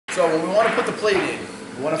So when we want to put the plate in,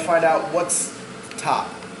 we want to find out what's top.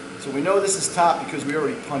 So we know this is top because we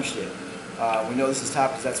already punched it. We know this is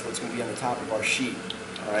top because that's what's going to be on the top of our sheet.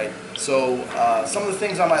 All right. So some of the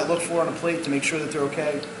things I might look for on a plate to make sure that they're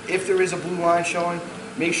okay. If there is a blue line showing,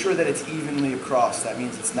 make sure that it's evenly across. That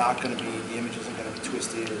means it's not going to be, the image isn't going to be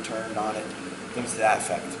twisted or turned on it, things to that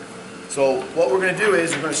effect. So what we're going to do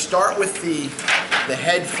is we're going to start with the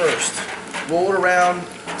head first. Roll it around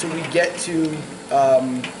until we get to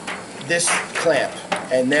this clamp,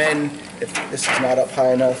 and then if this is not up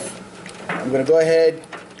high enough, I'm going to go ahead,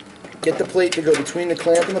 get the plate to go between the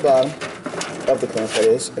clamp and the bottom of the clamp, that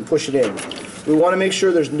is, and push it in. We want to make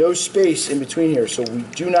sure there's no space in between here, so we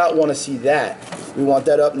do not want to see that. We want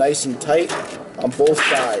that up nice and tight on both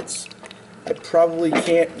sides. I probably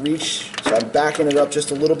can't reach, so I'm backing it up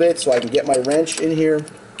just a little bit so I can get my wrench in here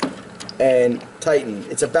and tighten.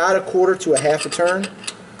 It's about 1/4 to 1/2 a turn.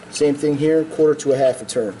 Same thing here, 1/4 to 1/2 a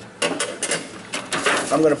turn.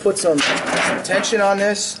 I'm going to put some tension on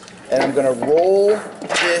this, and I'm going to roll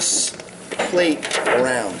this plate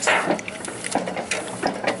around.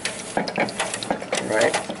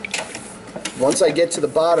 Right? Once I get to the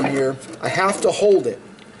bottom here, I have to hold it.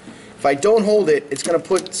 If I don't hold it, it's going to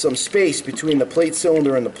put some space between the plate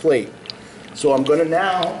cylinder and the plate. So I'm going to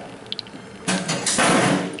now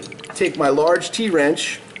take my large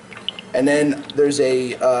T-wrench, and then there's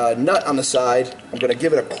a nut on the side. I'm going to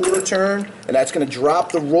give it a 1/4 turn, and that's going to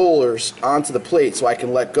drop the rollers onto the plate so I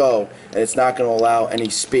can let go, and it's not going to allow any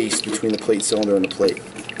space between the plate cylinder and the plate.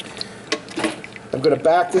 I'm going to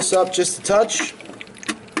back this up just a touch,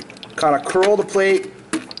 kind of curl the plate.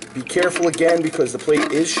 Be careful again because the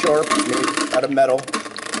plate is sharp, made out of metal,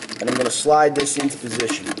 and I'm going to slide this into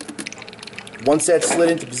position. Once that's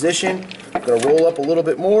slid into position, I'm going to roll up a little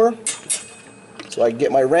bit more so I can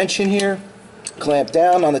get my wrench in here, clamp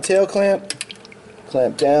down on the tail clamp,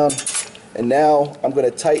 clamp down, and now I'm going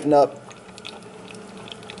to tighten up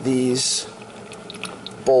these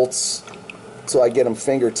bolts so I get them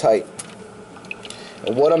finger tight.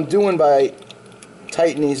 And what I'm doing by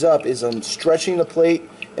tightening these up is I'm stretching the plate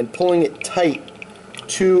and pulling it tight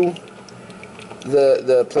to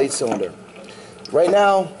the plate cylinder. Right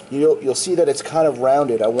now, you'll see that it's kind of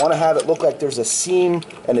rounded. I want to have it look like there's a seam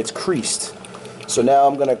and it's creased. So now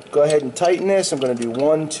I'm going to go ahead and tighten this. I'm going to do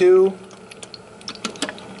 1, 2.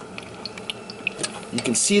 You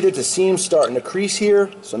can see that the seam's starting to crease here.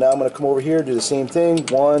 So now I'm going to come over here, do the same thing.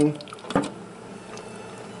 1,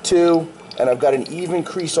 2, and I've got an even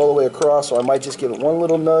crease all the way across, so I might just give it one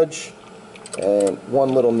little nudge and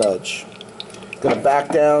one little nudge. Going to back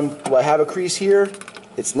down. Do I have a crease here?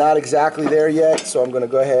 It's not exactly there yet, so I'm going to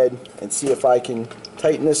go ahead and see if I can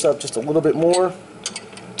tighten this up just a little bit more.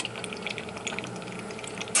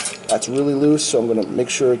 That's really loose, so I'm going to make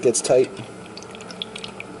sure it gets tight.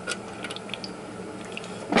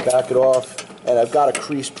 Back it off, and I've got a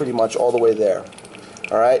crease pretty much all the way there.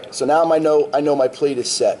 Alright, so now I know my plate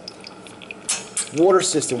is set. Water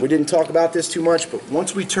system, we didn't talk about this too much, but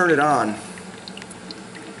once we turn it on,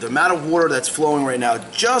 the amount of water that's flowing right now,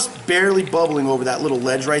 just barely bubbling over that little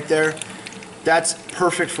ledge right there, that's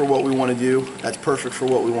perfect for what we want to do. That's perfect for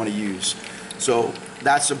what we want to use. So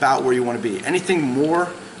that's about where you want to be. Anything more,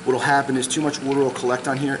 what'll happen is too much water will collect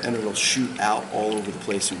on here and it'll shoot out all over the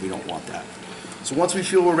place, and we don't want that. So once we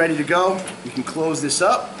feel we're ready to go, we can close this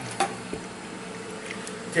up.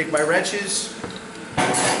 Take my wrenches,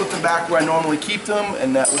 put them back where I normally keep them,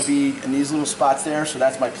 and that would be in these little spots there. So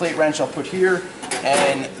that's my plate wrench I'll put here,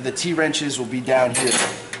 and the T-wrenches will be down here.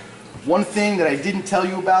 One thing that I didn't tell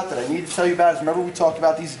you about that I need to tell you about is, remember we talked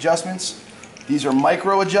about these adjustments? These are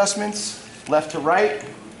micro adjustments, left to right,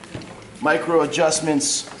 micro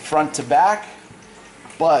adjustments front to back.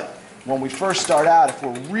 But when we first start out, if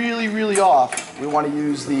we're really, really off, we want to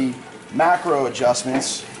use the macro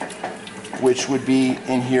adjustments, which would be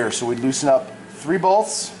in here. So we'd loosen up 3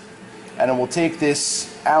 bolts, and then we'll take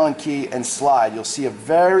this Allen key and slide. You'll see a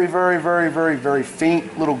very, very, very, very, very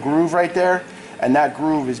faint little groove right there, and that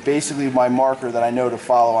groove is basically my marker that I know to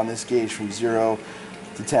follow on this gauge from 0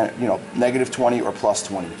 to 10, -20 or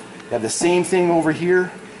 +20. You have the same thing over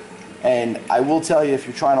here, and I will tell you, if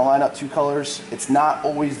you're trying to line up 2 colors, it's not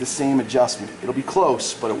always the same adjustment. It'll be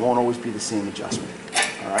close, but it won't always be the same adjustment.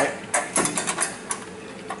 All right?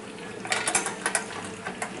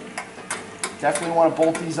 Definitely want to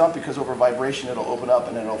bolt these up because over vibration it'll open up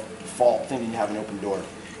and it'll fall thinking you have an open door.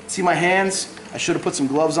 See my hands? I should have put some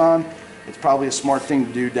gloves on. It's probably a smart thing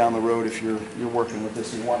to do down the road if you're working with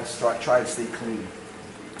this and you want to try to stay clean.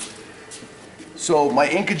 So my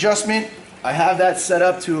ink adjustment, I have that set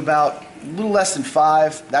up to about a little less than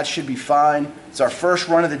 5. That should be fine. It's our first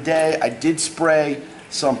run of the day. I did spray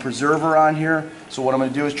some preserver on here. So what I'm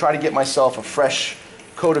going to do is try to get myself a fresh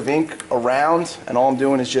coat of ink around, and all I'm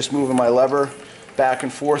doing is just moving my lever back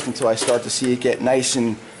and forth until I start to see it get nice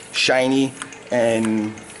and shiny,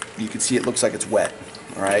 and you can see it looks like it's wet.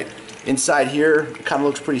 All right. Inside here, it kind of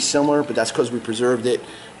looks pretty similar, but that's because we preserved it.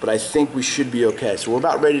 But I think we should be okay. So we're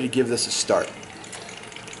about ready to give this a start.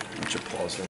 Let me pause here.